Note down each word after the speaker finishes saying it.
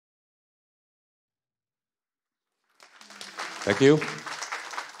Thank you.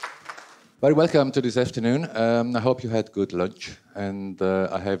 Very welcome to this afternoon. I hope you had good lunch, and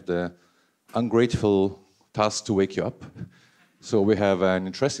I have the ungrateful task to wake you up. So we have an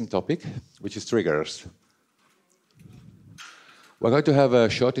interesting topic, which is triggers. We're going to have a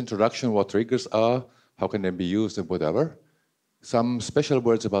short introduction what triggers are, how can they be used, and whatever. Some special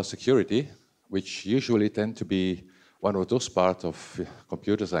words about security, which usually tend to be one of those parts of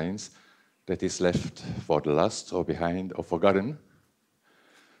computer science that is left for the last or behind or forgotten.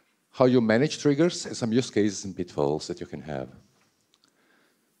 How you manage triggers and some use cases and pitfalls that you can have.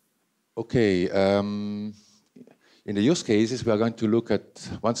 Okay, in the use cases, we are going to look at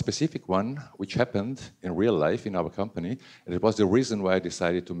one specific one which happened in real life in our company, and it was the reason why I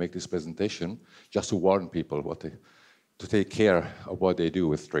decided to make this presentation, just to warn people to take care of what they do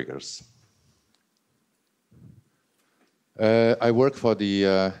with triggers. I work for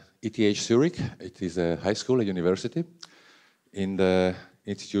the ETH Zurich. It is a high school, a university, in the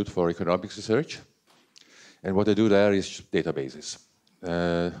Institute for Economics Research. And what I do there is databases.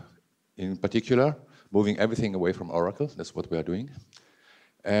 In particular, moving everything away from Oracle. That's what we are doing.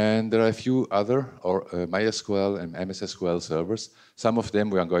 And there are a few other MySQL and MS SQL servers. Some of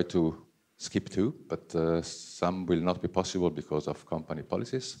them we are going to skip to, but some will not be possible because of company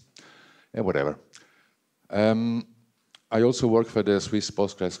policies and whatever. I also work for the Swiss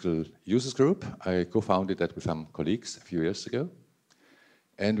PostgreSQL users group. I co-founded that with some colleagues a few years ago.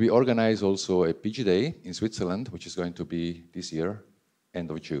 And we organize also a PG Day in Switzerland, which is going to be this year, end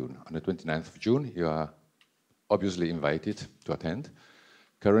of June. On the 29th of June, you are obviously invited to attend.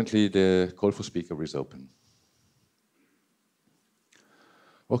 Currently, the call for speaker is open.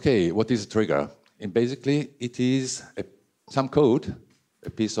 Okay, what is a trigger? And basically, it is some code, a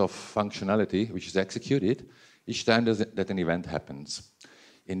piece of functionality, which is executed each time that an event happens.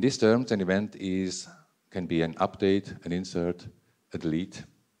 In these terms, an event can be an update, an insert, a delete,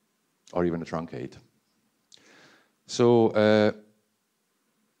 or even a truncate. So,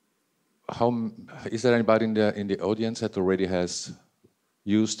 is there anybody in the audience that already has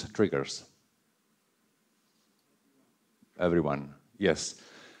used triggers? Everyone, yes.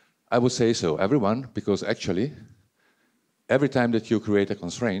 I would say so, everyone, because actually, every time that you create a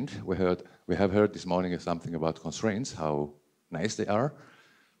constraint, we have heard this morning something about constraints, how nice they are.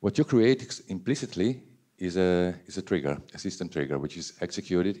 What you create implicitly is a trigger, a system trigger, which is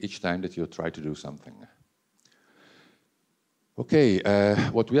executed each time that you try to do something. Okay,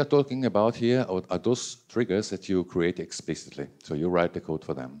 what we are talking about here are those triggers that you create explicitly. So you write the code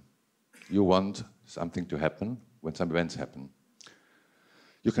for them. You want something to happen when some events happen.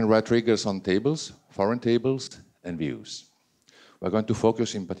 You can write triggers on tables, foreign tables, and views. We're going to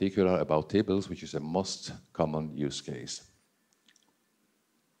focus in particular about tables, which is the most common use case.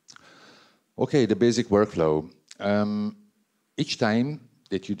 Okay, the basic workflow. Each time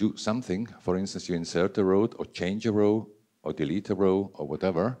that you do something, for instance, you insert a row or change a row or delete a row or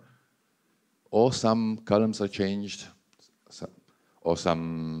whatever, or some columns are changed or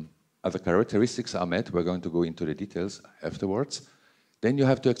some other characteristics are met, we're going to go into the details afterwards, then you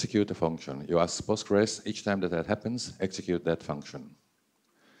have to execute a function. You ask Postgres, each time that happens, execute that function.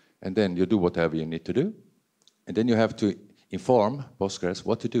 And then you do whatever you need to do, and then you have to inform Postgres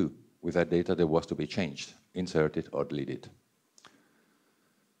what to do with that data that was to be changed, inserted, or deleted.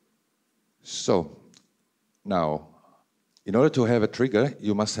 So, now, in order to have a trigger,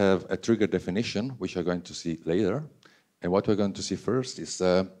 you must have a trigger definition, which we're going to see later. And what we're going to see first is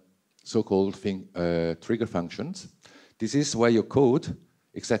so-called trigger functions. This is where you code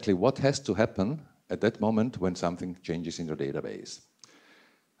exactly what has to happen at that moment when something changes in your database.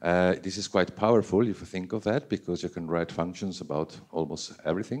 This is quite powerful if you think of that, because you can write functions about almost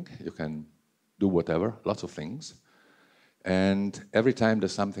everything. You can do whatever, lots of things. And every time that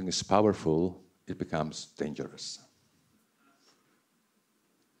something is powerful, it becomes dangerous.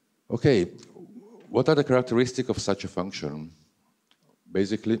 Okay, what are the characteristics of such a function?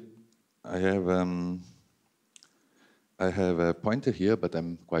 Basically, I have a pointer here, but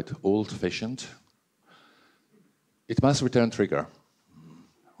I'm quite old-fashioned. It must return trigger,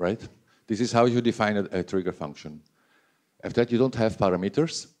 right? This is how you define a trigger function. After that, you don't have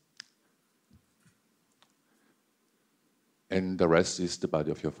parameters, and the rest is the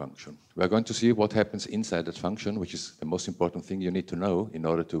body of your function. We're going to see what happens inside that function, which is the most important thing you need to know in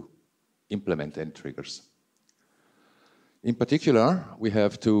order to implement any triggers. In particular, we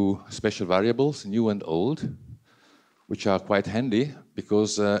have two special variables, new and old, which are quite handy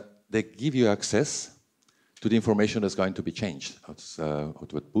because they give you access to the information that's going to be changed,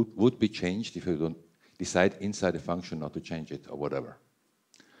 what would be changed if you don't decide inside the function not to change it or whatever.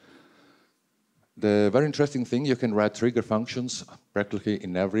 The very interesting thing, you can write trigger functions practically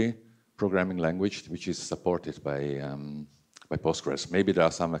in every programming language which is supported by Postgres. Maybe there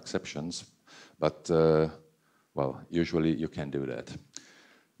are some exceptions, but well, usually you can do that.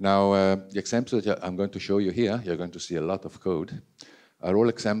 Now, the examples that I'm going to show you here, you're going to see a lot of code, are all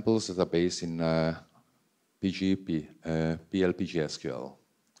examples that are based in plpgsql.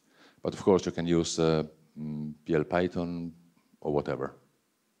 But of course, you can use PL/Python or whatever.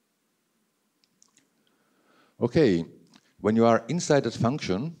 Okay, when you are inside that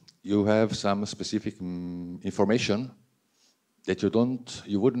function, you have some specific information that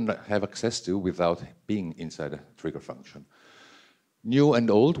you wouldn't have access to without being inside a trigger function. New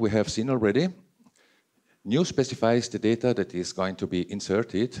and old, we have seen already. New specifies the data that is going to be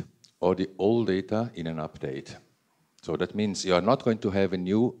inserted or the old data in an update. So that means you are not going to have a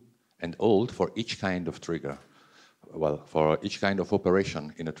new and old for each kind of trigger. Well, for each kind of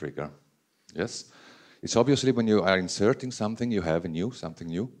operation in a trigger. Yes? It's obviously when you are inserting something, you have a new, something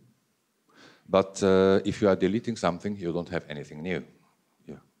new. But if you are deleting something, you don't have anything new.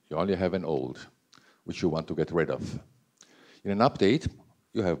 You only have an old, which you want to get rid of. In an update,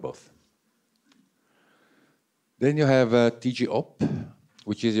 you have both. Then you have tgop,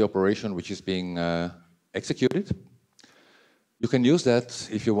 which is the operation which is being executed. You can use that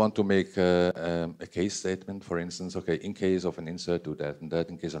if you want to make a case statement, for instance, okay, in case of an insert, do that and that,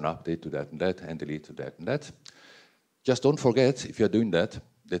 in case of an update, do that, and delete, do that and that. Just don't forget, if you're doing that,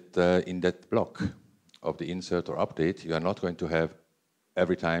 that in that block of the insert or update, you are not going to have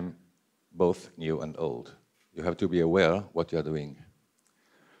every time both new and old. You have to be aware what you're doing.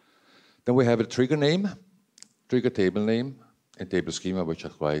 Then we have a trigger name, trigger table name, and table schema, which are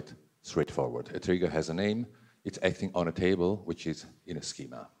quite straightforward. A trigger has a name. It's acting on a table, which is in a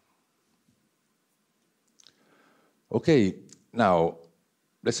schema. Okay, now,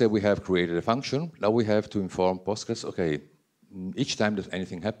 let's say we have created a function. Now we have to inform Postgres, okay, each time that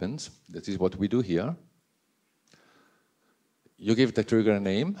anything happens, that is what we do here. You give the trigger a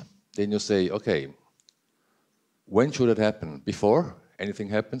name, then you say, okay, when should it happen? Before anything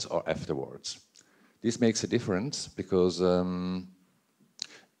happens or afterwards? This makes a difference because in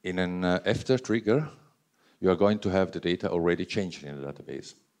an after trigger, you are going to have the data already changed in the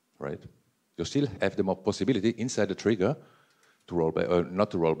database, right? You still have the possibility inside the trigger to roll back, or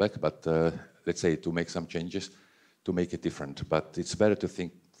not to roll back, but let's say to make some changes to make it different. But it's better to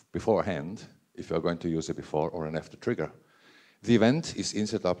think beforehand if you're going to use a before or an after trigger. The event is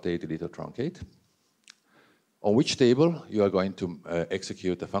insert, update, delete, or truncate. On which table you are going to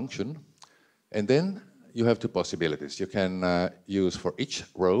execute the function, and then you have two possibilities. You can use for each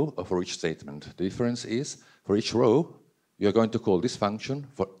row or for each statement. The difference is, for each row, you are going to call this function.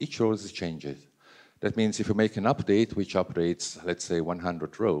 For each row, this changes. That means if you make an update which updates, let's say,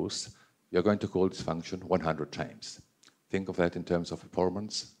 100 rows, you're going to call this function 100 times. Think of that in terms of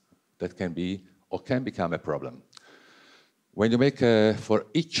performance. That can be or can become a problem. When you make for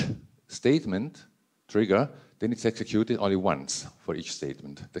each statement trigger, then it's executed only once for each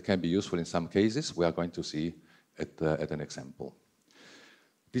statement. That can be useful in some cases. We are going to see at an example.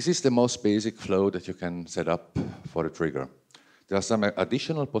 This is the most basic flow that you can set up for a trigger. There are some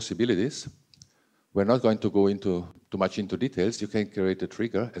additional possibilities. We're not going to go into too much into details. You can create a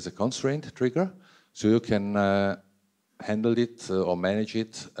trigger as a constraint trigger, so you can handle it or manage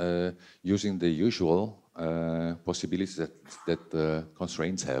it using the usual possibilities that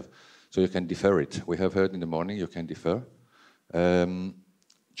constraints have. So you can defer it. We have heard in the morning you can defer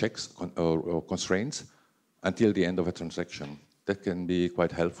checks or constraints until the end of a transaction. That can be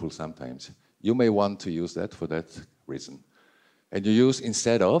quite helpful sometimes. You may want to use that for that reason. And you use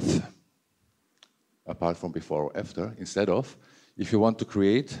instead of, apart from before or after, instead of, if you want to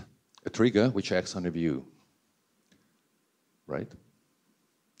create a trigger which acts on a view, right?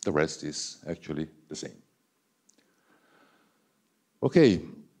 The rest is actually the same. Okay.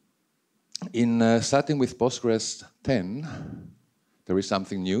 In starting with Postgres 10, there is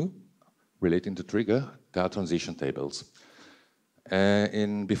something new relating to trigger. There are transition tables.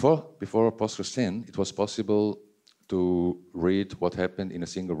 Before Postgres 10, it was possible to read what happened in a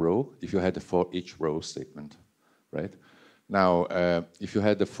single row if you had a for each row statement, right? Now, if you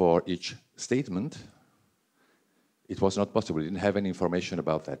had the for each statement, it was not possible. You didn't have any information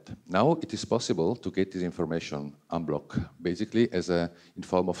about that. Now it is possible to get this information en bloc, basically in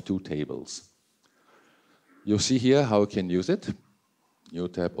form of two tables. You see here how you can use it. New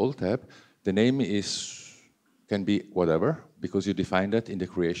tab, old tab. The name can be whatever, because you define that in the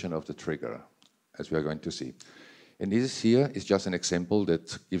creation of the trigger, as we are going to see. And this here is just an example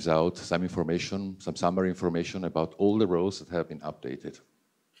that gives out some information, some summary information about all the rows that have been updated.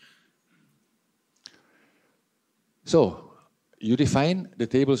 So you define the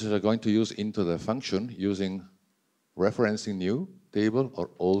tables that you're going to use into the function using referencing new table or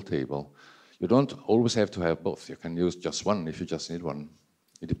old table. You don't always have to have both. You can use just one if you just need one.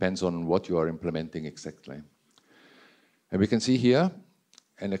 It depends on what you are implementing exactly. And we can see here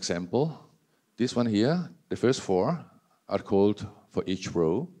an example. This one here, the first four are called for each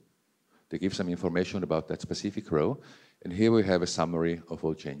row. They give some information about that specific row. And here we have a summary of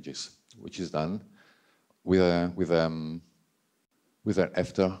all changes, which is done with an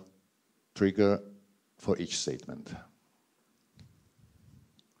after trigger for each statement.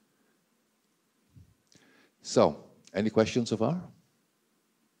 So, any questions so far?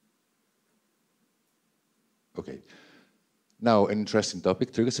 Okay. Now, an interesting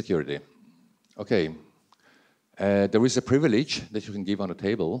topic, trigger security. Okay. There is a privilege that you can give on a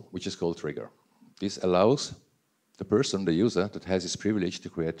table, which is called trigger. This allows the person, the user, that has this privilege to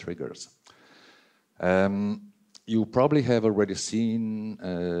create triggers. You probably have already seen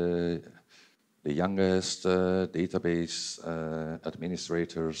the youngest database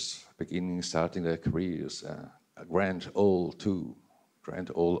administrators starting their careers, grant all to,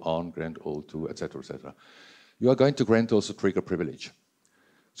 grant all on, grant all to, etc., etc. You are going to grant also trigger privilege.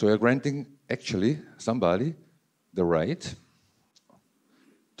 So you're granting actually somebody the right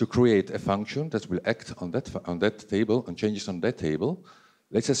to create a function that will act on that table, on changes on that table.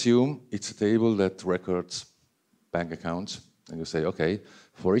 Let's assume it's a table that records bank accounts, and you say, okay,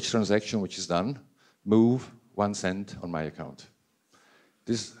 for each transaction which is done, move 1 cent on my account.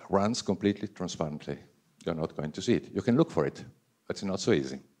 This runs completely transparently. You're not going to see it. You can look for it, but it's not so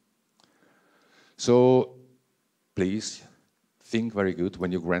easy. So please think very good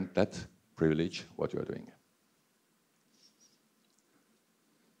when you grant that privilege, what you are doing.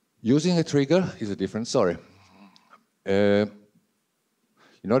 Using a trigger is a different story.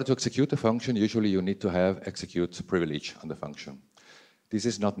 In order to execute a function, usually you need to have execute privilege on the function. This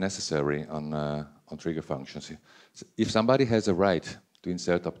is not necessary on trigger functions. If somebody has a right to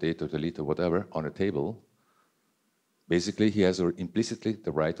insert, update, or delete, or whatever on a table, basically he has implicitly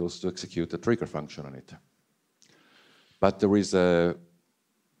the right also to execute a trigger function on it. But there is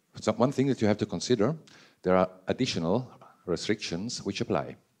one thing that you have to consider. There are additional restrictions which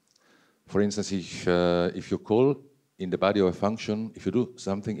apply. For instance, if you call in the body of a function, if you do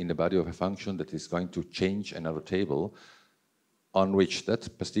something in the body of a function that is going to change another table on which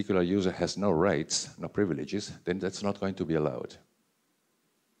that particular user has no rights, no privileges, then that's not going to be allowed.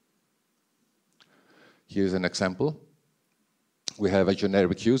 Here's an example. We have a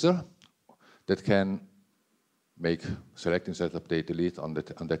generic user that can make select, insert, update, delete on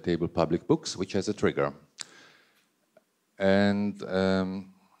that table public books, which has a trigger.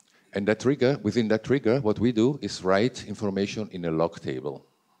 And that trigger, within that trigger, what we do is write information in a log table.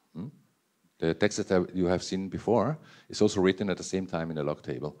 The text that you have seen before is also written at the same time in a log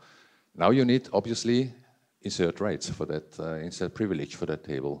table. Now you need, obviously, insert rights for that, insert privilege for that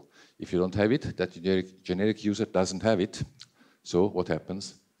table. If you don't have it, that generic user doesn't have it. So what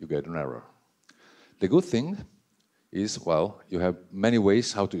happens? You get an error. The good thing is, well, you have many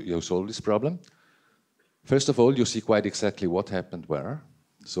ways how to solve this problem. First of all, you see quite exactly what happened where.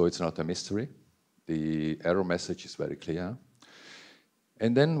 So it's not a mystery. The error message is very clear.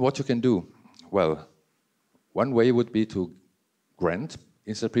 And then what you can do? Well, one way would be to grant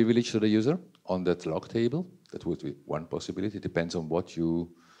insert privilege to the user on that log table. That would be one possibility. It depends on what you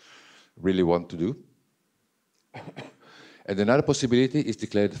really want to do. And another possibility is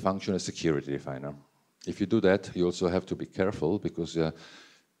declare the function a security definer. If you do that, you also have to be careful because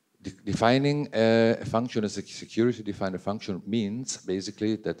defining a function as a security definer function means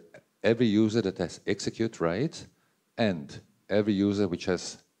basically that every user that has execute right and every user which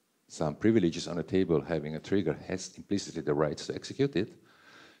has some privileges on a table having a trigger has implicitly the right to execute it.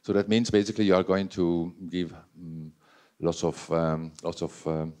 So that means basically you are going to give lots of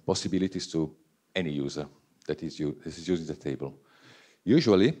possibilities to any user that is using the table.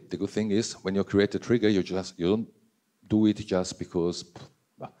 Usually, the good thing is when you create a trigger, you don't do it just because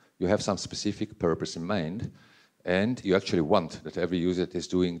you have some specific purpose in mind, and you actually want that every user that is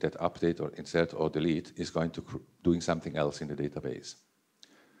doing that update or insert or delete is going to doing something else in the database.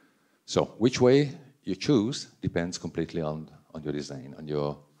 So which way you choose depends completely on your design, on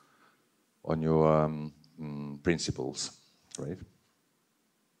your principles, right?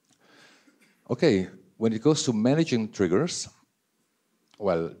 Okay, when it goes to managing triggers,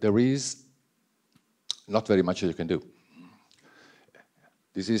 well, there is not very much that you can do.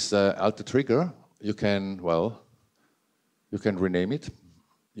 This is alt trigger. You can rename it.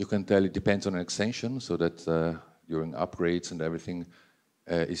 You can tell it depends on an extension so that during upgrades and everything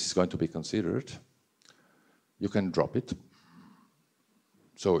is going to be considered. you can drop it.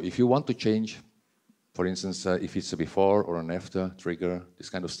 So if you want to change, for instance, if it's a before or an after trigger, this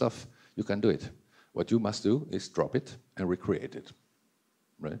kind of stuff, you can do it. What you must do is drop it and recreate it,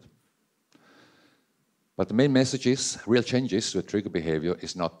 right? But the main message is real changes to a trigger behavior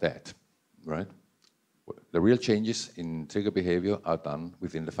is not that, right? The real changes in trigger behavior are done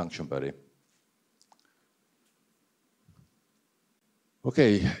within the function body.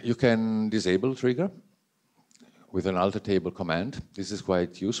 Okay, you can disable trigger with an alter table command. This is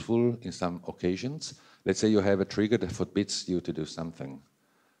quite useful in some occasions. Let's say you have a trigger that forbids you to do something.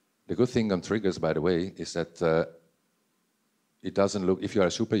 The good thing on triggers, by the way, is that it doesn't look, if you are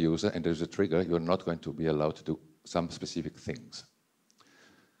a super user and there's a trigger, you're not going to be allowed to do some specific things.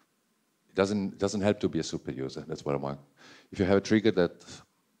 It doesn't help to be a super user, that's what I want. If you have a trigger that,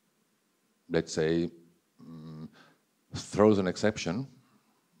 let's say, throws an exception,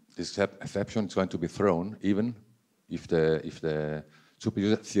 this exception is going to be thrown even if the super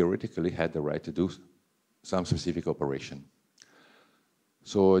user theoretically had the right to do some specific operation.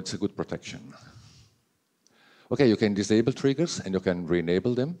 So it's a good protection. Okay, you can disable triggers and you can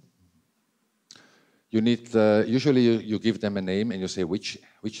re-enable them. You need, usually you give them a name and you say which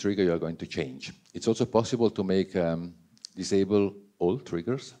trigger you are going to change. It's also possible to make disable all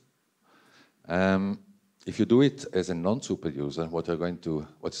triggers. If you do it as a non-super user, what is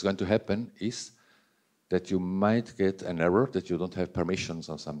going to happen is that you might get an error that you don't have permissions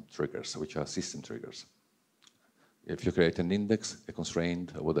on some triggers, which are system triggers. If you create an index, a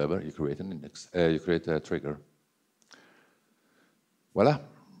constraint, or whatever, you create an index, you create a trigger. Voila.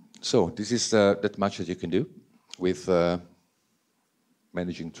 So this is that much that you can do with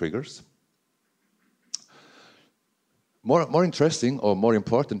managing triggers. More interesting or more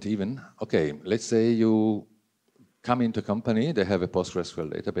important even, okay, let's say you come into a company, they have a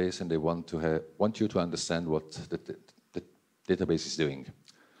PostgreSQL database and they want you to understand what the database is doing.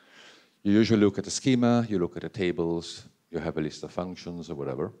 You usually look at the schema, you look at the tables, you have a list of functions or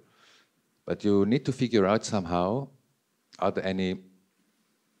whatever, but you need to figure out somehow, are there any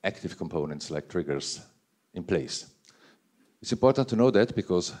active components like triggers in place? It's important to know that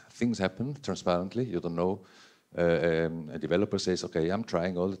because things happen transparently. You don't know, a developer says, okay, I'm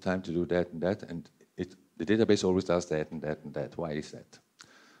trying all the time to do that, and the database always does that and that and that. Why is that?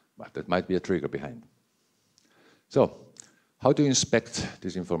 But that might be a trigger behind. So, how do you inspect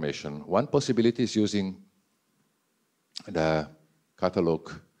this information? One possibility is using the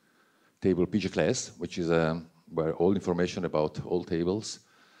catalog table pgclass, which is where all information about all tables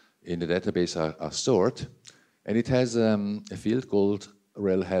in the database are stored. And it has a field called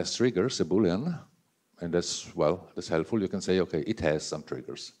rel has triggers, a boolean. And that's helpful. You can say, okay, it has some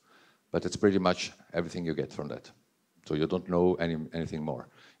triggers. But it's pretty much everything you get from that. So you don't know anything more.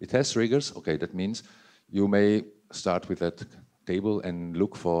 It has triggers. Okay, that means you may start with that table and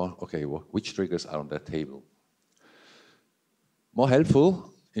look for, okay, which triggers are on that table. More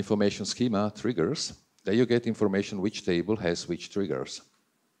helpful, information schema triggers. There you get information which table has which triggers,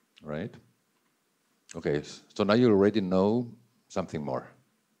 right? Okay, so now you already know something more.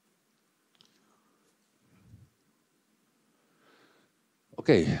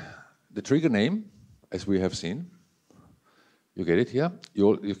 Okay, the trigger name, as we have seen, you get it here.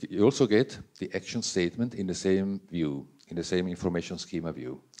 You also get the action statement in the same view, in the same information schema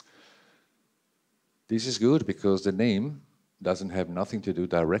view. This is good because the name doesn't have nothing to do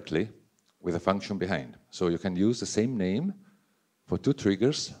directly with a function behind. So you can use the same name for two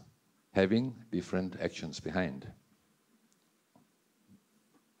triggers having different actions behind.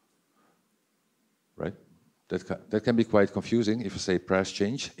 Right? That can be quite confusing if you say price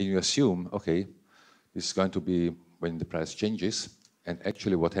change and you assume, okay, this is going to be when the price changes, and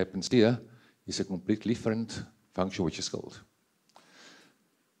actually what happens here is a completely different function which is called.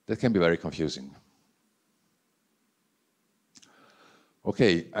 That can be very confusing.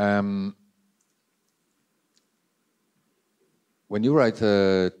 Okay, when you write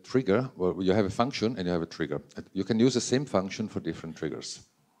a trigger, well, you have a function and you have a trigger. You can use the same function for different triggers,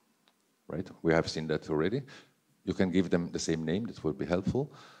 right? We have seen that already. You can give them the same name, that would be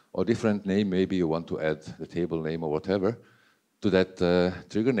helpful, or different name, maybe you want to add the table name or whatever to that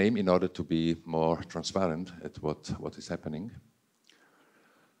trigger name in order to be more transparent at what is happening.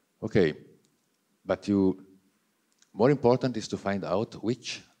 Okay, but more important is to find out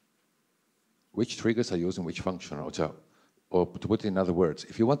which triggers are using which function. Or to put it in other words,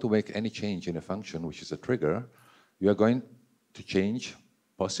 if you want to make any change in a function which is a trigger, you are going to change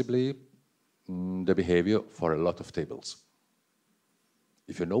possibly the behavior for a lot of tables.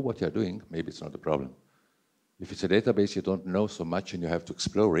 If you know what you're doing, maybe it's not a problem. If it's a database you don't know so much and you have to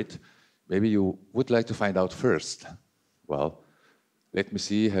explore it, maybe you would like to find out first, well, let me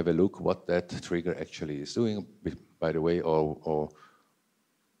see, have a look what that trigger actually is doing, by the way, or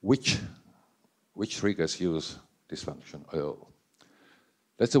which triggers use this function.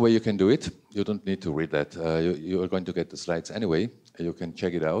 That's the way you can do it. You don't need to read that. You are going to get the slides anyway. You can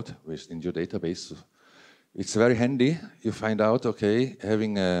check it out in your database. It's very handy. You find out, okay,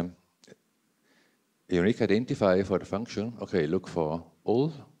 having a unique identifier for the function, okay, look for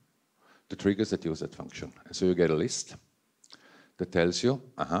all the triggers that use that function. And so you get a list that tells you,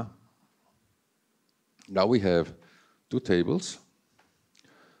 now we have 2 tables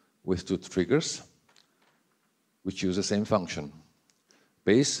with 2 triggers which use the same function.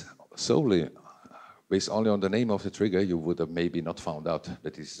 Based only on the name of the trigger, you would have maybe not found out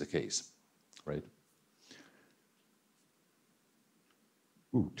that this is the case, right?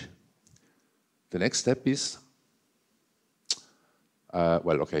 Good. The next step is,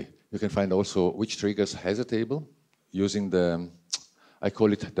 well, okay, you can find also which triggers has a table using the, I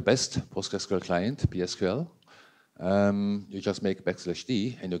call it the best PostgreSQL client, PSQL. You just make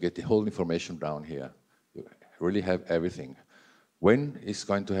 \d and you get the whole information down here. You really have everything. When is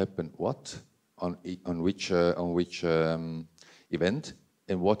going to happen what, on which event,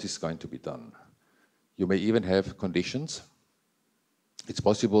 and what is going to be done. You may even have conditions. It's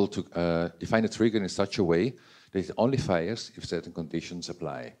possible to define a trigger in such a way that it only fires if certain conditions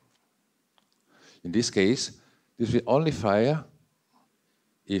apply. In this case, this will only fire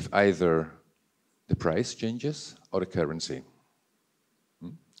if either the price changes or the currency.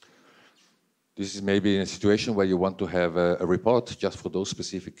 This is maybe in a situation where you want to have a report just for those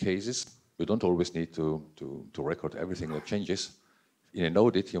specific cases. You don't always need to record everything that changes. In an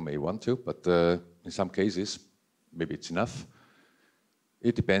audit, you may want to, but in some cases, maybe it's enough.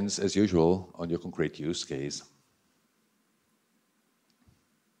 It depends, as usual, on your concrete use case.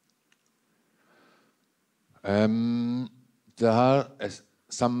 There are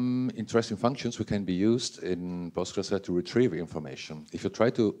some interesting functions which can be used in PostgreSQL to retrieve information. If you try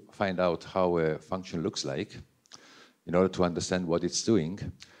to find out how a function looks like, in order to understand what it's doing,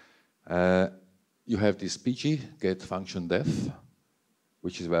 you have this pg get function def,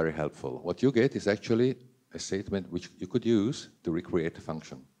 which is very helpful. What you get is actually a statement which you could use to recreate the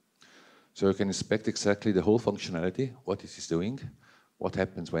function. So you can inspect exactly the whole functionality, what it is doing, what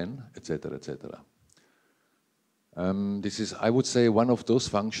happens when, etc., etc. This is, I would say, one of those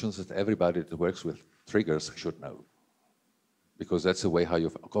functions that everybody that works with triggers should know. Because that's the way how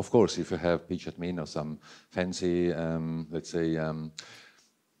you, of course, if you have pgadmin or some fancy, let's say,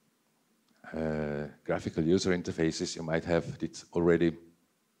 graphical user interfaces, you might have it already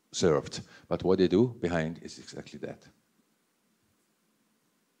served. But what they do behind is exactly that.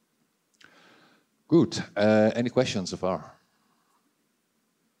 Good. Any questions so far?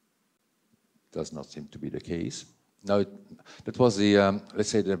 Does not seem to be the case. Now, that was the, let's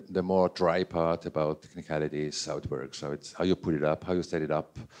say, the more dry part about technicalities, how it works, how you put it up, how you set it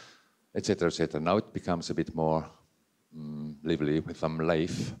up, etc., etc. Now it becomes a bit more lively with some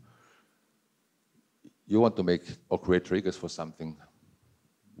life. You want to make or create triggers for something.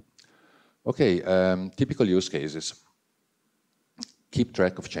 Okay, typical use cases. Keep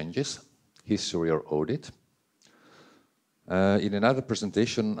track of changes, history or audit. In another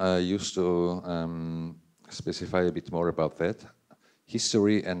presentation, I used to specify a bit more about that.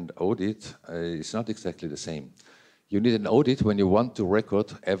 History and audit is not exactly the same. You need an audit when you want to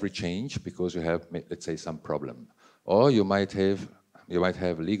record every change because you have, let's say, some problem. Or you might have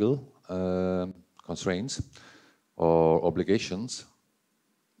legal constraints or obligations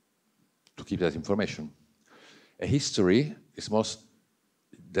to keep that information. A history is most,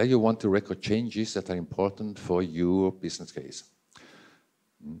 there you want to record changes that are important for your business case.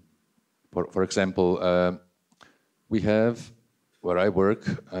 For example, we have, where I work,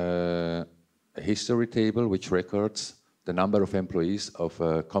 a history table which records the number of employees of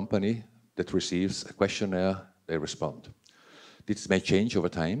a company that receives a questionnaire, they respond. This may change over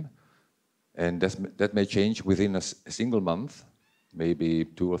time, and that may change within a single month, maybe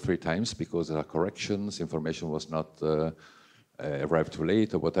 2 or 3 times, because there are corrections, information was not arrived too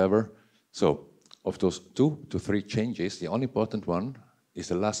late or whatever. So of those 2 to 3 changes, the only important one is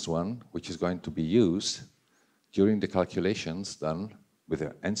the last one, which is going to be used during the calculations done with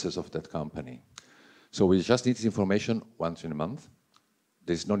the answers of that company. So we just need this information once in a month.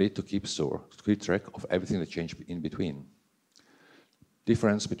 There's no need to keep track of everything that changed in between.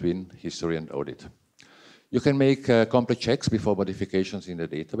 Difference between history and audit. You can make complex checks before modifications in the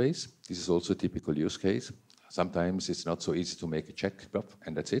database. This is also a typical use case. Sometimes it's not so easy to make a check,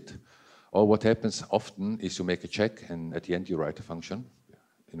 and that's it. Or what happens often is you make a check, and at the end you write a function.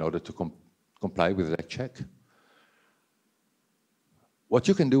 in order to comply with that check. What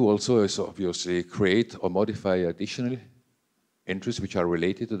you can do also is obviously create or modify additional entries which are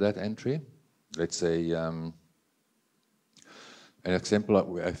related to that entry. Let's say an example,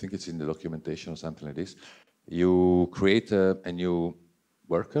 I think it's in the documentation or something like this. You create a new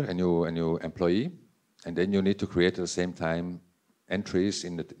worker, a new employee, and then you need to create at the same time entries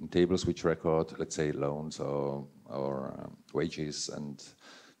in tables which record, let's say, loans or wages and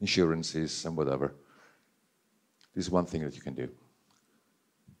insurances and whatever. This is one thing that you can do.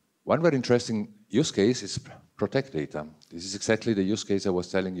 One very interesting use case is protect data. This is exactly the use case I was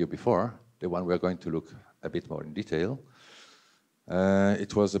telling you before, the one we're going to look a bit more in detail.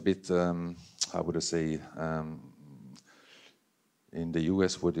 It was a bit, how would I say, in the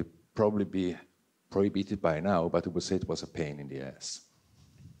US would it probably be prohibited by now, but I would say it was a pain in the ass.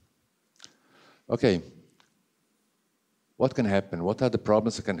 Okay, what can happen? What are the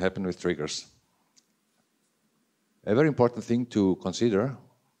problems that can happen with triggers? A very important thing to consider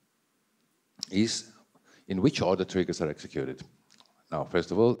is in which order triggers are executed. Now,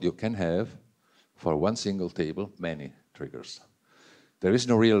 first of all, you can have, for one single table, many triggers. There is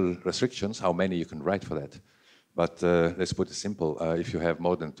no real restrictions how many you can write for that. But let's put it simple. If you have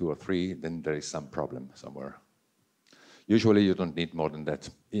more than 2 or 3, then there is some problem somewhere. Usually, you don't need more than that.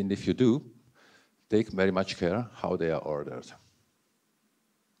 And if you do, take very much care how they are ordered.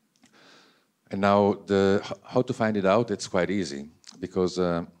 And now, how to find it out, it's quite easy. Because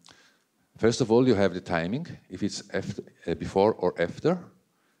first of all, you have the timing. If it's before or after,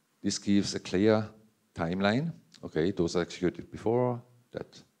 this gives a clear timeline. Okay, those are executed before,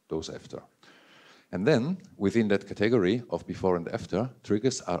 those after. And then, within that category of before and after,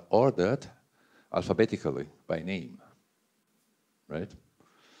 triggers are ordered alphabetically by name, right?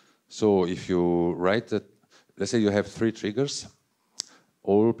 So if you write that, let's say you have 3 triggers,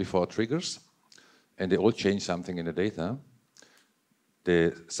 all before triggers, and they all change something in the data,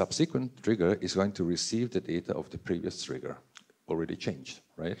 the subsequent trigger is going to receive the data of the previous trigger, already changed,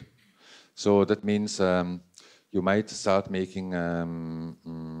 right? So that means you might start making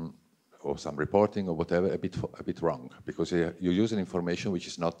or some reporting or whatever a bit wrong, because you're using information which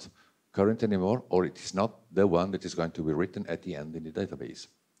is not current anymore, or it is not the one that is going to be written at the end in the database.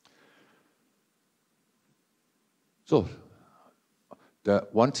 So the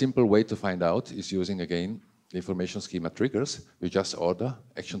one simple way to find out is using, again, the information schema triggers. You just order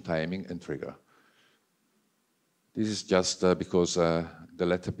action timing and trigger. This is just because the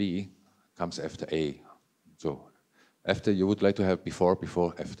letter B comes after A. So after, you would like to have before,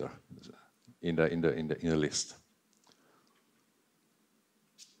 after in the list.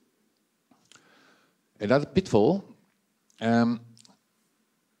 Another pitfall.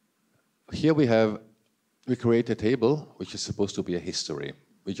 Here we create a table which is supposed to be a history.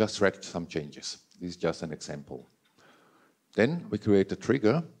 We just tracked some changes. This is just an example. Then we create a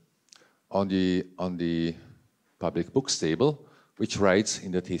trigger on the public books table, which writes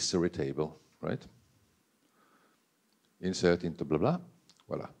in that history table, right? Insert into blah blah,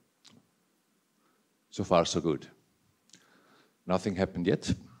 voila. So far, so good. Nothing happened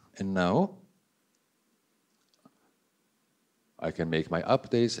yet, and now I can make my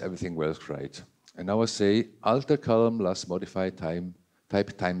updates, everything works right. And now I say alter column last modified time,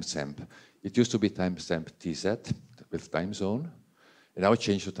 type timestamp. It used to be timestamp TZ with time zone, and now I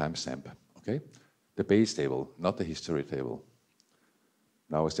change to timestamp, okay? The base table, not the history table.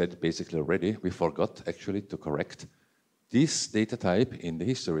 Now I said basically already, we forgot actually to correct this data type in the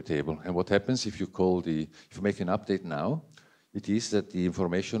history table. And what happens if you if you make an update now, it is that the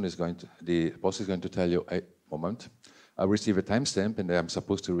information is the boss is going to tell you, hey, moment, I receive a timestamp and I'm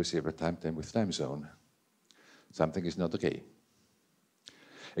supposed to receive a timestamp with time zone. Something is not okay.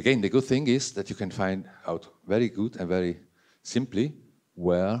 Again, the good thing is that you can find out very good and very simply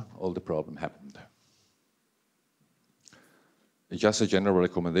where all the problem happened. It's just a general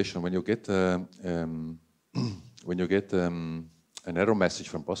recommendation. When you get an error message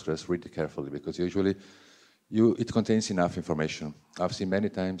from Postgres, read it carefully, because usually it contains enough information. I've seen many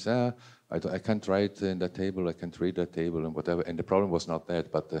times, I can't write in that table, I can't read that table and whatever, and the problem was not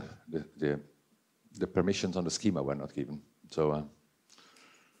that, but the permissions on the schema were not given. So,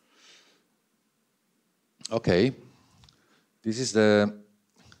 okay, this is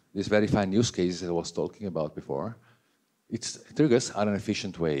this very fine use case that I was talking about before. Triggers are an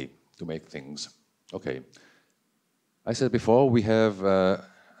efficient way to make things. Okay. I said before, we have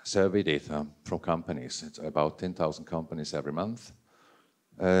survey data from companies. It's about 10,000 companies every month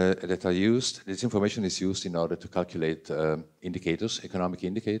that are used. This information is used in order to calculate indicators, economic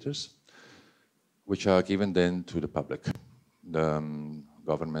indicators, which are given then to the public, the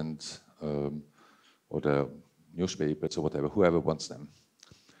government or the newspapers or whatever, whoever wants them.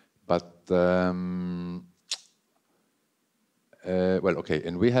 But well, okay,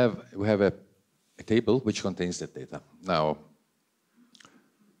 and we have a table which contains that data. Now,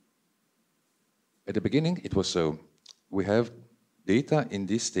 at the beginning, it was so: we have data in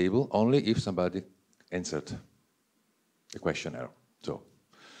this table only if somebody answered the questionnaire. So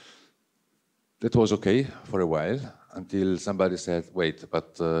that was okay for a while until somebody said, "Wait,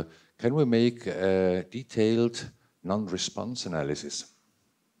 but can we make a detailed non-response analysis?"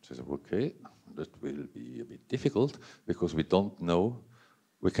 So I said, "Okay, that will be a bit difficult because we don't know.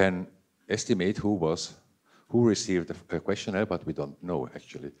 We can estimate who received the questionnaire, but we don't know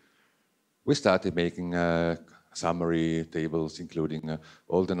actually." We started making summary tables, including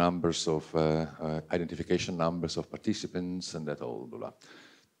all the numbers of identification numbers of participants and that all. Blah, blah.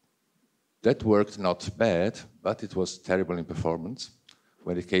 That worked not bad, but it was terrible in performance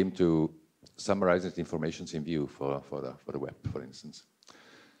when it came to summarizing the information in view for the web, for instance.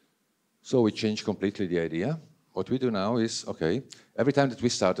 So we changed completely the idea. What we do now is, okay, every time that we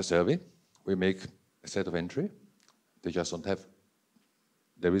start a survey, we make a set of entry. They just don't have.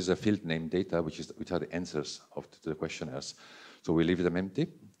 There is a field name data, which are the answers of the questionnaires. So we leave them empty.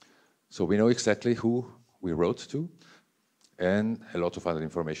 So we know exactly who we wrote to, and a lot of other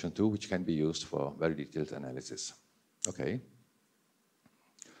information too, which can be used for very detailed analysis. Okay.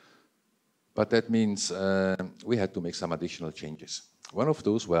 But that means we had to make some additional changes. One of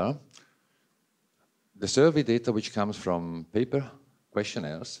those were the survey data which comes from paper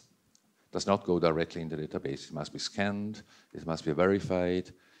questionnaires does not go directly in the database. It must be scanned, it must be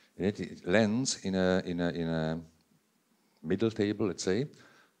verified, and it lands in a middle table, let's say,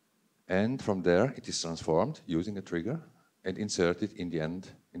 and from there it is transformed using a trigger and inserted in the end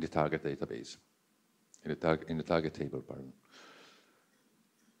in the target database, in the target table, pardon.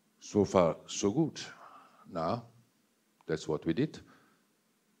 So far, so good. Now, that's what we did.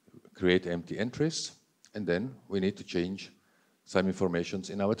 Create empty entries, and then we need to change some informations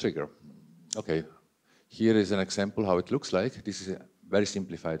in our trigger. Okay, here is an example how it looks like. This is a very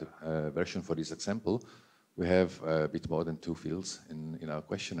simplified version for this example. We have a bit more than 2 fields in our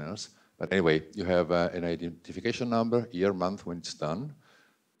questionnaires. But anyway, you have an identification number, year, month when it's done.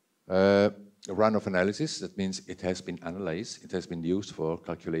 A run of analysis, that means it has been analyzed. It has been used for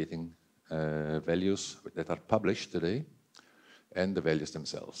calculating values that are published today and the values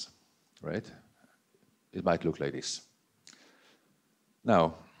themselves, right? It might look like this.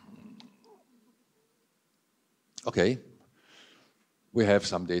 Now, okay, we have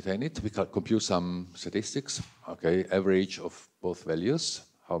some data in it. We can compute some statistics. Okay, average of both values,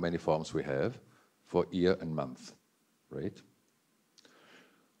 how many forms we have for year and month, right?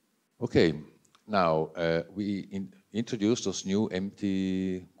 Okay, now we introduced those new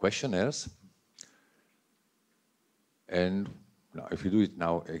empty questionnaires. And now if you do it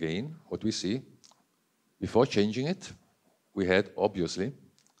now again, what we see, before changing it, we had obviously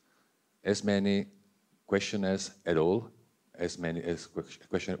as many questionnaires at all, as many as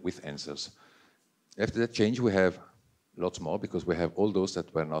questionnaires with answers. After that change, we have lots more because we have all those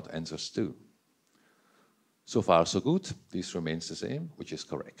that were not answers too. So far, so good. This remains the same, which is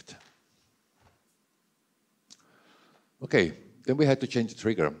correct. Okay, then we had to change the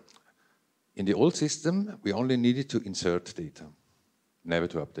trigger. In the old system, we only needed to insert data, never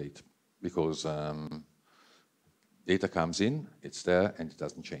to update, because data comes in, it's there, and it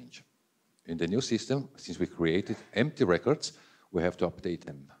doesn't change. In the new system, since we created empty records, we have to update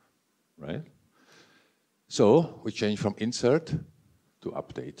them, right? So we changed from insert to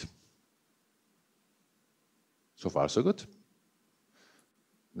update. So far, so good.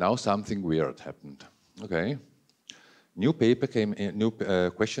 Now something weird happened. Okay, new paper came in, new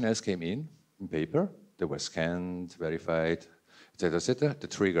questionnaires came in paper. They were scanned, verified, etc., etc. The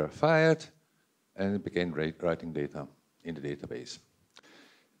trigger fired, and it began writing data in the database.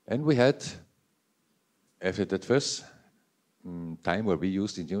 And we had, after that first time where we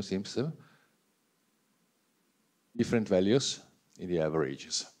used the new system, different values in the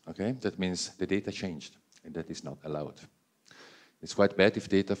averages. Okay, that means the data changed, and that is not allowed. It's quite bad if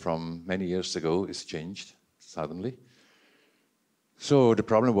data from many years ago is changed suddenly. So the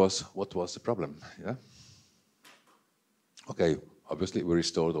problem was, what was the problem? Yeah. Okay, obviously we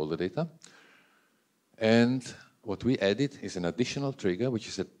restored all the data. And what we added is an additional trigger, which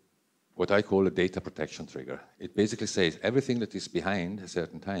is what I call a data protection trigger. It basically says everything that is behind a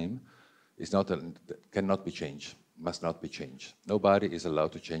certain time is cannot be changed, must not be changed. Nobody is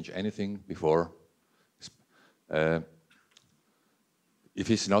allowed to change anything before, if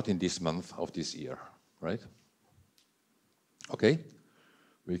it's not in this month of this year, right? Okay.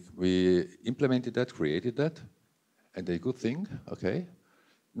 We implemented that, created that, and a good thing, okay.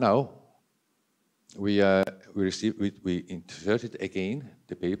 Now, we inserted again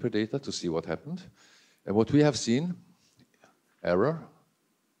the paper data to see what happened. And what we have seen, error,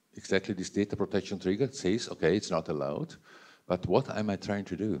 exactly this data protection trigger says, okay, it's not allowed. But what am I trying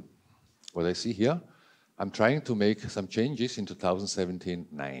to do? What I see here, I'm trying to make some changes in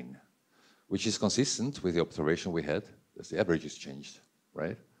 2017-9, which is consistent with the observation we had, as the average is changed,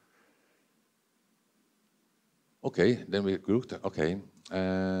 right? Okay, then we grouped, okay,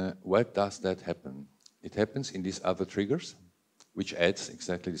 where does that happen? It happens in these other triggers, which adds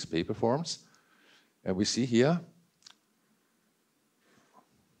exactly these paper forms. And we see here,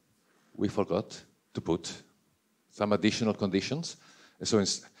 we forgot to put some additional conditions. So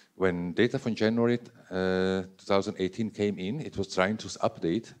when data from January 2018 came in, it was trying to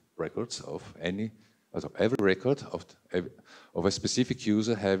update records of every record of a specific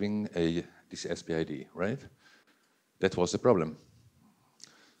user having this SPID, right? That was the problem.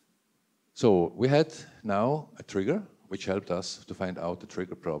 So we had now a trigger which helped us to find out the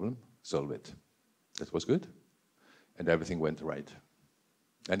trigger problem, solve it. That was good, and everything went right.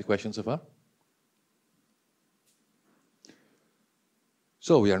 Any questions so far?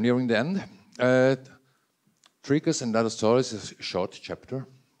 So we are nearing the end. Triggers and other stories is a short chapter.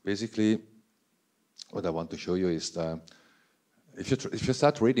 Basically, what I want to show you is if you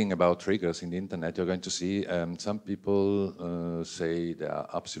start reading about triggers in the internet, you're going to see some people say they are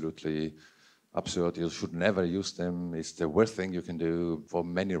absolutely absurd. You should never use them. It's the worst thing you can do for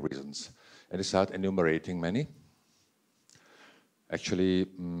many reasons. And they start enumerating many. Actually,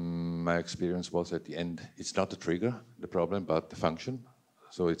 my experience was at the end, it's not the trigger, the problem, but the function.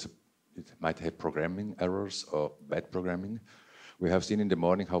 So it might have programming errors or bad programming. We have seen in the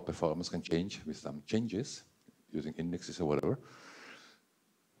morning how performance can change with some changes using indexes or whatever.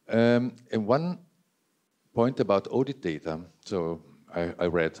 And one point about audit data. So I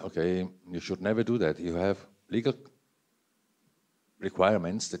read, okay, you should never do that. You have legal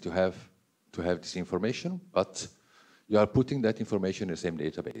requirements that you have to have this information, but you are putting that information in the same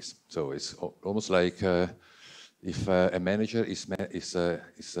database. So it's almost like if a manager is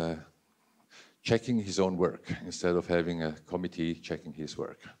checking his own work instead of having a committee checking his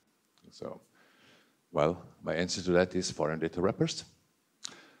work. So, well, my answer to that is foreign data wrappers.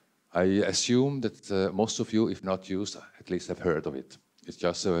 I assume that most of you, if not used, at least have heard of it. It's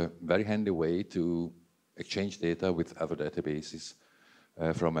just a very handy way to exchange data with other databases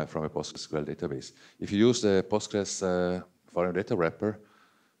from a PostgreSQL database. If you use the Postgres foreign data wrapper,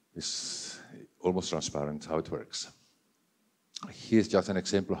 it's almost transparent how it works. Here's just an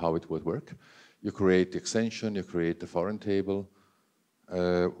example how it would work. You create the extension, you create the foreign table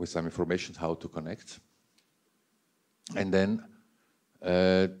with some information how to connect. And then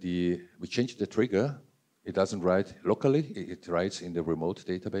we change the trigger. It doesn't write locally, it writes in the remote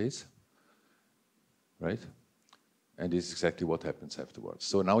database, right? And this is exactly what happens afterwards.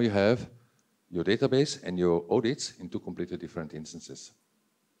 So now you have your database and your audits in two completely different instances,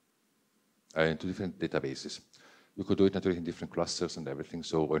 in two different databases. You could do it naturally in different clusters and everything,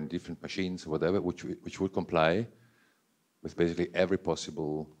 so on different machines, whatever, which would comply with basically every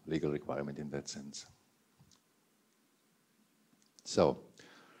possible legal requirement in that sense. So,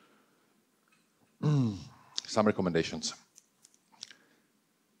 some recommendations.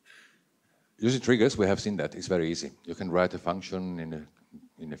 Using triggers, we have seen that it's very easy. You can write a function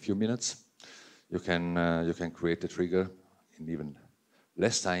in a few minutes. You can create a trigger in even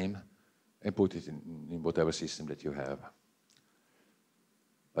less time and put it in whatever system that you have.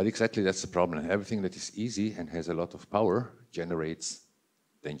 But exactly that's the problem. Everything that is easy and has a lot of power generates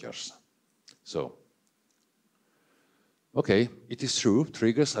dangers. So, okay, it is true,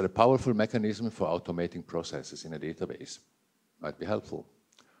 triggers are a powerful mechanism for automating processes in a database. Might be helpful.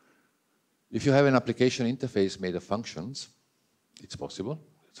 If you have an application interface made of functions, it's possible.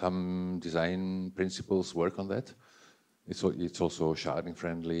 Some design principles work on that. It's also sharding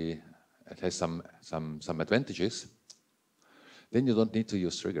friendly. It has some advantages. Then you don't need to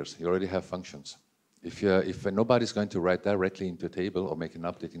use triggers. You already have functions. If nobody's going to write directly into a table or make an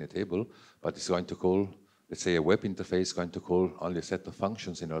update in a table, but it's going to call, let's say a web interface is going to call only a set of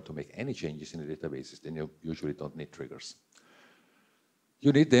functions in order to make any changes in the databases, then you usually don't need triggers.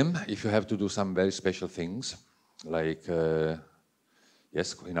 You need them if you have to do some very special things, like,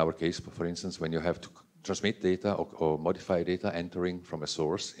 yes, in our case, for instance, when you have to transmit data or modify data entering from a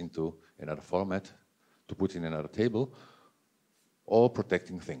source into another format to put in another table, or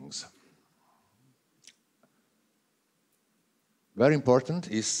protecting things. Very important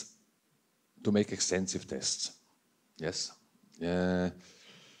is to make extensive tests. Yes.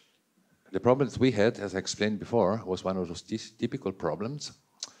 the problems we had, as I explained before, was one of those typical problems.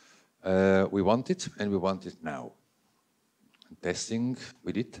 We want it, and we want it now. Testing,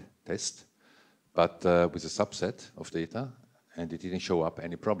 we did test, but with a subset of data, and it didn't show up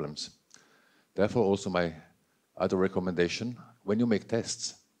any problems. Therefore, also my other recommendation, when you make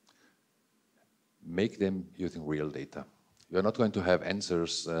tests, make them using real data. You're not going to have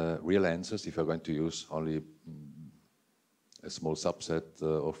answers, real answers, if you're going to use only a small subset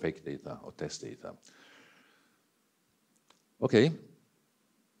of fake data or test data. Okay.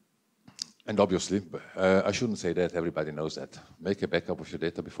 And obviously, I shouldn't say that, everybody knows that. Make a backup of your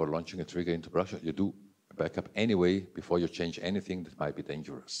data before launching a trigger into production. You do a backup anyway before you change anything that might be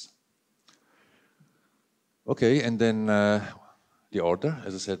dangerous. Okay, and then the order,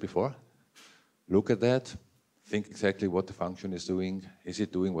 as I said before. Look at that, think exactly what the function is doing. Is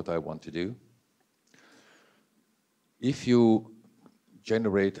it doing what I want to do? If you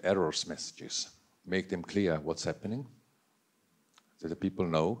generate errors messages, make them clear what's happening, so the people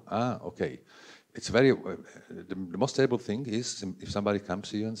know, okay. It's very, the most terrible thing is if somebody comes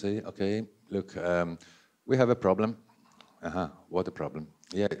to you and say, okay, look, we have a problem. What a problem?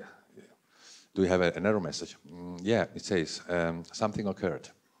 Yeah. Do you have an error message? Yeah, it says something occurred.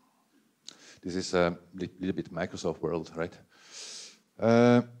 This is a little bit Microsoft world, right?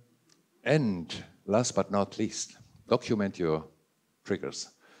 And last but not least, document your triggers.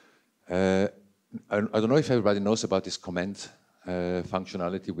 I don't know if everybody knows about this comment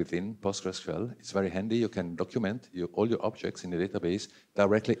functionality within PostgreSQL. It's very handy. You can document all your objects in the database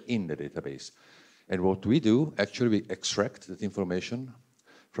directly in the database. And what we do, actually, we extract that information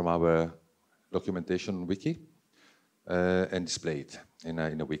from our documentation wiki and display it in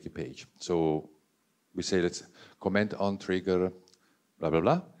a wiki page. So we say, let's comment on trigger, blah, blah,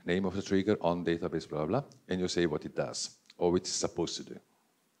 blah, name of the trigger on database, blah, blah, and you say what it does or what it's supposed to do.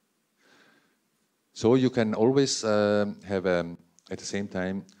 So you can always have, at the same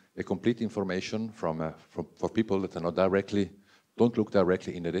time, a complete information for people that are not don't look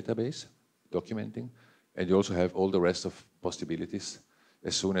directly in the database, documenting, and you also have all the rest of possibilities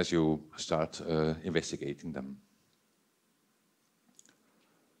as soon as you start investigating them.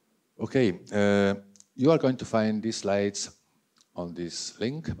 Okay, you are going to find these slides on this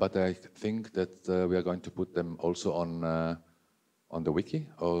link, but I think that we are going to put them also on the wiki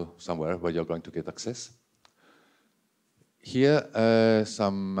or somewhere where you're going to get access. Here,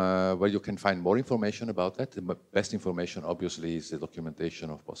 where you can find more information about that. The best information, obviously, is the documentation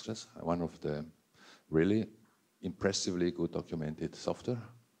of Postgres, one of the really impressively good documented software.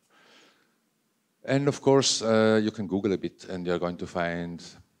 And of course, you can Google a bit and you're going to find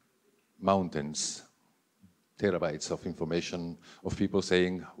mountains, terabytes of information of people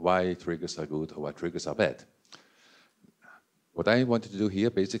saying why triggers are good or why triggers are bad. What I wanted to do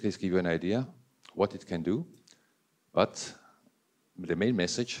here basically is give you an idea what it can do, but the main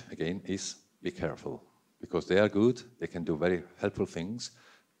message, again, is be careful, because they are good, they can do very helpful things,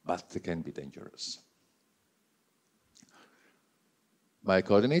 but they can be dangerous. My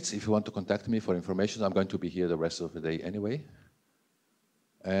coordinates, if you want to contact me for information, I'm going to be here the rest of the day anyway.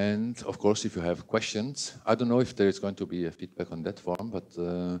 And of course, if you have questions, I don't know if there is going to be a feedback on that form, but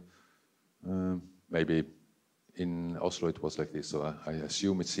maybe in Oslo it was like this, so I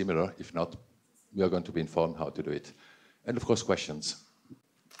assume it's similar. If not, we are going to be informed how to do it. And of course, questions.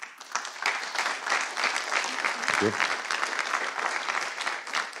 Thank you.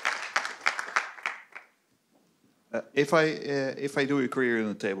 If I do a query on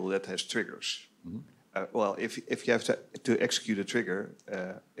a table that has triggers, well, if you have to execute a trigger,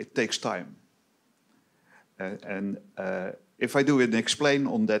 it takes time. And if I do an explain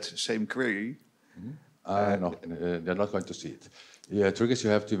on that same query, no, they're not going to see it. Yeah, triggers you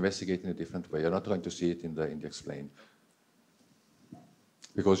have to investigate in a different way. You're not going to see it in the explain,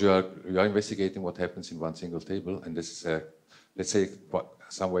 because you are investigating what happens in one single table, and this is let's say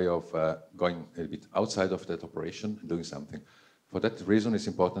some way of going a bit outside of that operation and doing something. For that reason, it's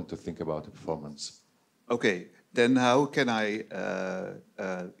important to think about the performance. Okay, then how can I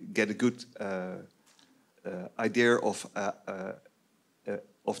get a good idea of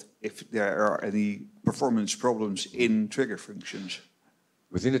if there are any performance problems in trigger functions?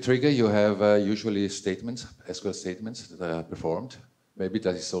 Within the trigger, you have usually statements, SQL statements that are performed. Maybe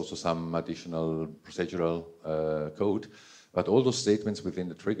that is also some additional procedural code. But all those statements within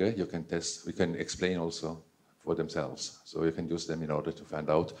the trigger, you can test, we can explain also for themselves. So you can use them in order to find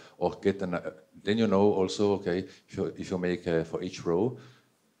out or get an, then you know also, okay, if you make for each row,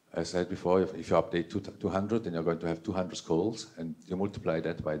 as I said before, if you update 200, then you're going to have 200 calls, and you multiply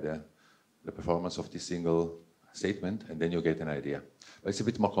that by the performance of this single statement, and then you get an idea. It's a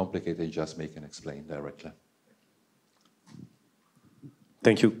bit more complicated, just make and explain directly.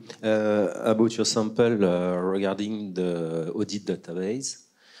 Thank you. About your sample regarding the audit database,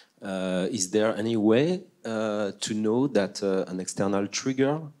 is there any way to know that an external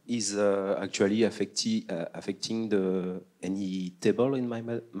trigger is actually affecting any table in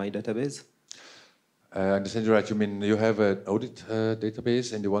my database? I understand you right. You mean you have an audit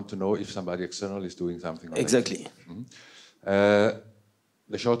database and you want to know if somebody external is doing something on it? Exactly. Mm-hmm.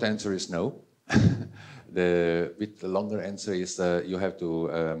 The short answer is no. The bit longer answer is you have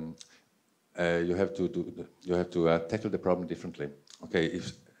to tackle the problem differently. Okay,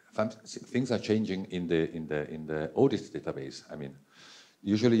 if things are changing in the audit database, I mean,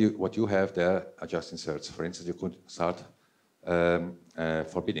 usually what you have there are just inserts. For instance, you could start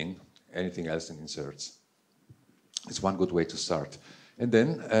forbidding anything else in inserts. It's one good way to start. And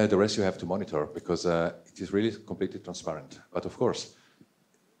then the rest you have to monitor because it is really completely transparent. But of course,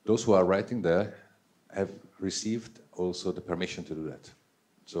 those who are writing there have received also the permission to do that.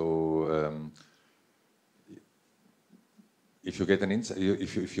 So if you get an insight,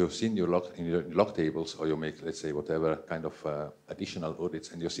 if you've seen your log tables or you make, let's say, whatever kind of additional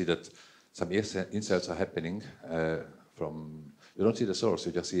audits and you see that some inserts are happening from, you don't see the source,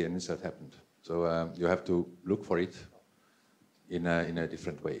 you just see an insert happened. So you have to look for it in a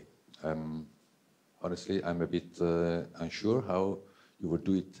different way. Honestly, I'm a bit unsure how you would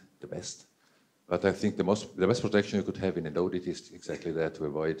do it the best. But I think the best protection you could have in an audit is exactly that, to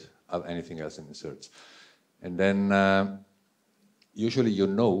avoid anything else in inserts. And then usually you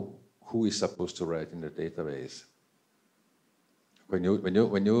know who is supposed to write in the database. When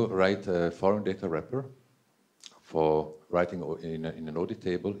you write a foreign data wrapper for writing in an audit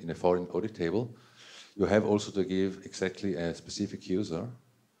table, in a foreign audit table, you have also to give exactly a specific user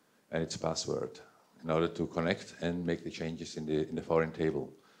and its password in order to connect and make the changes in the foreign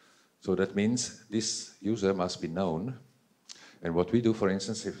table. So that means this user must be known. And what we do, for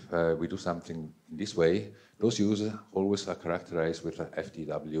instance, if we do something in this way, those users always are characterized with a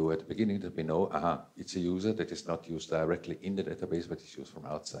FTW at the beginning that we know, it's a user that is not used directly in the database, but is used from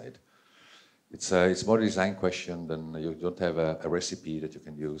outside. It's more a design question than you don't have a recipe that you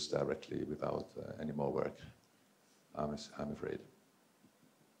can use directly without any more work, I'm afraid.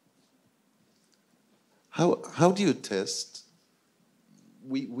 How do you test?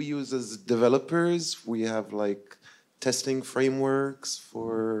 We use as developers, we have like testing frameworks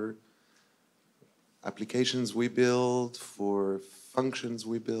for applications we build, for functions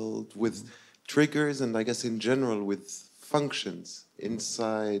we build, with triggers, and I guess in general with functions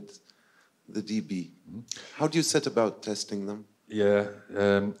inside the DB. How do you set about testing them? Yeah,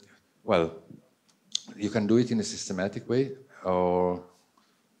 well, you can do it in a systematic way, or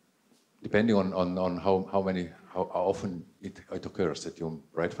depending on how often it occurs that you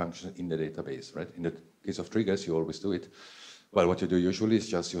write functions in the database, right? In the case of triggers, you always do it. Well, what you do usually is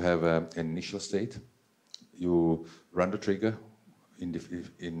just you have an initial state. You run the trigger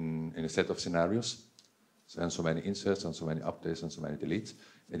in a set of scenarios, and so many inserts, and so many updates, and so many deletes,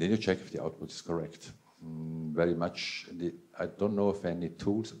 and then you check if the output is correct. Very much, I don't know of any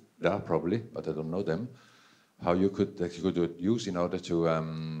tools, there are probably, but I don't know them, how you could use in order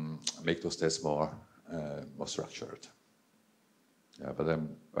to make those tests more structured. Yeah, but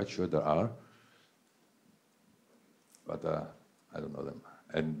I'm quite sure there are, but I don't know them.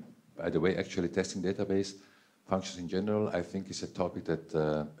 And by the way, actually testing database functions in general, I think is a topic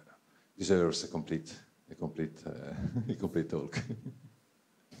that deserves a complete talk.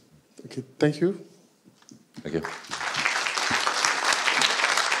 Okay, thank you. Thank you.